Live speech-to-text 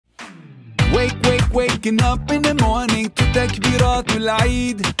Waking up in the morning to takbiratul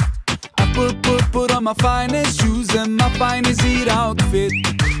Eid. I put on my finest shoes and my finest Eid outfit.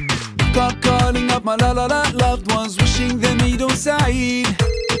 Calling up my loved ones, wishing them Eid Saeed.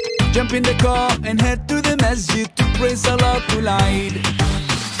 Jump in the car and head to the masjid to pray Salatul Eid.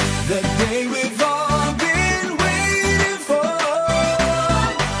 The day we've all been waiting for.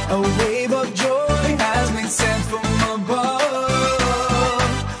 A wave of joy has been sent from above.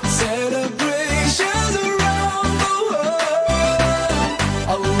 Celebrations around the world.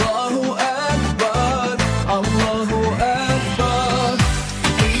 Allahu Akbar, Allahu Akbar.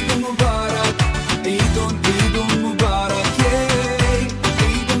 Eid Mubarak, Eid Mubarak, yeah.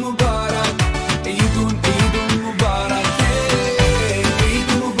 Eid Mubarak, Eid Mubarak, yeah. Eid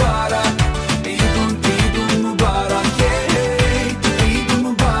Mubarak, Eid Mubarak, yeah. Eid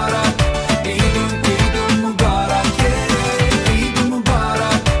Mubarak, Eid Mubarak, yeah. Eid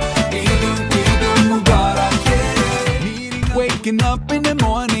Mubarak, Eid Mubarak, yeah. Waking up in the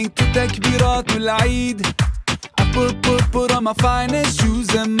morning to takbiratul Eid. I put on my finest shoes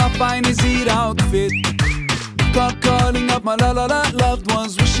and my finest Eid outfit. Calling up my loved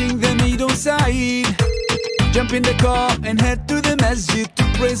ones, wishing them Eid Saeed. Jump in the car and head to the masjid to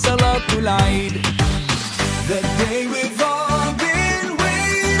pray Salatul Eid. The day we've all been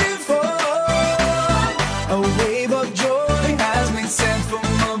waiting for. A wave of joy has been sent from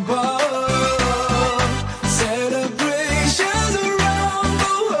above. Celebrations around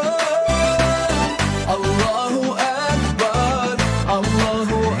the world. Allahu Akbar,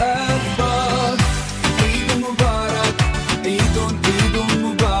 Allahu Akbar. Eid Mubarak, Eid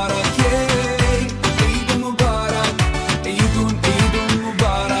Mubarak, yeah. Eid Mubarak, Eid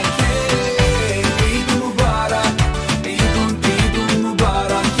Mubarak, yeah. Eid Mubarak, Eid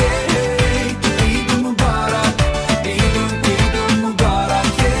Mubarak, yeah. Eid Mubarak, Eid Mubarak,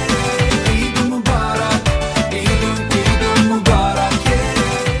 yeah. Eid Mubarak, Eid Mubarak,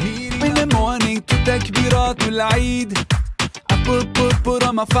 yeah. In the morning to takbiratul Eid. I put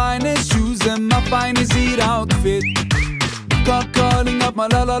on my finest shoes and my finest Eid outfit. Calling up my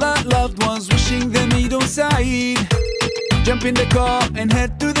loved ones, wishing them Eid Saeed. Jump in the car and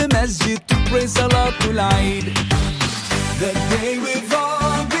head to the masjid to pray Salatul Eid. The day we've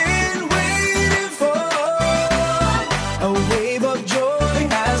all been waiting for. A wave of joy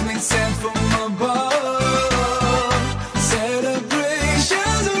has been sent from above.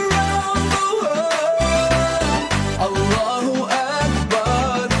 Celebrations around the world. Allahu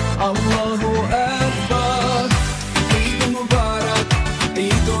Akbar, Allahu Akbar. Eid Mubarak,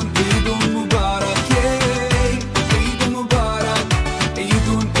 Eid Mubarak, yeah. Eid Mubarak, Eid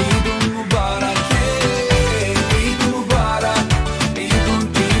Mubarak, yeah. Eid Mubarak, Eid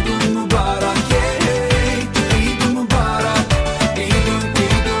Mubarak, yeah. Eid Mubarak, Eid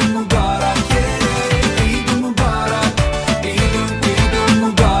Mubarak, yeah. Eid Mubarak, Eid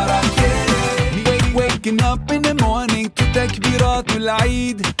Mubarak, yeah. Waking up in the morning to takbiratul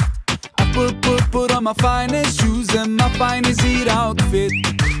Eid. I put on my finest shoes and my finest Eid outfit.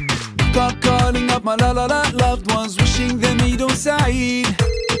 Calling up my loved ones, wishing them Eid Saeed.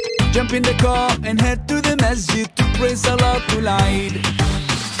 Jump in the car and head to the masjid to pray Salatul Eid.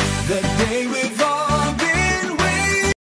 The day we've all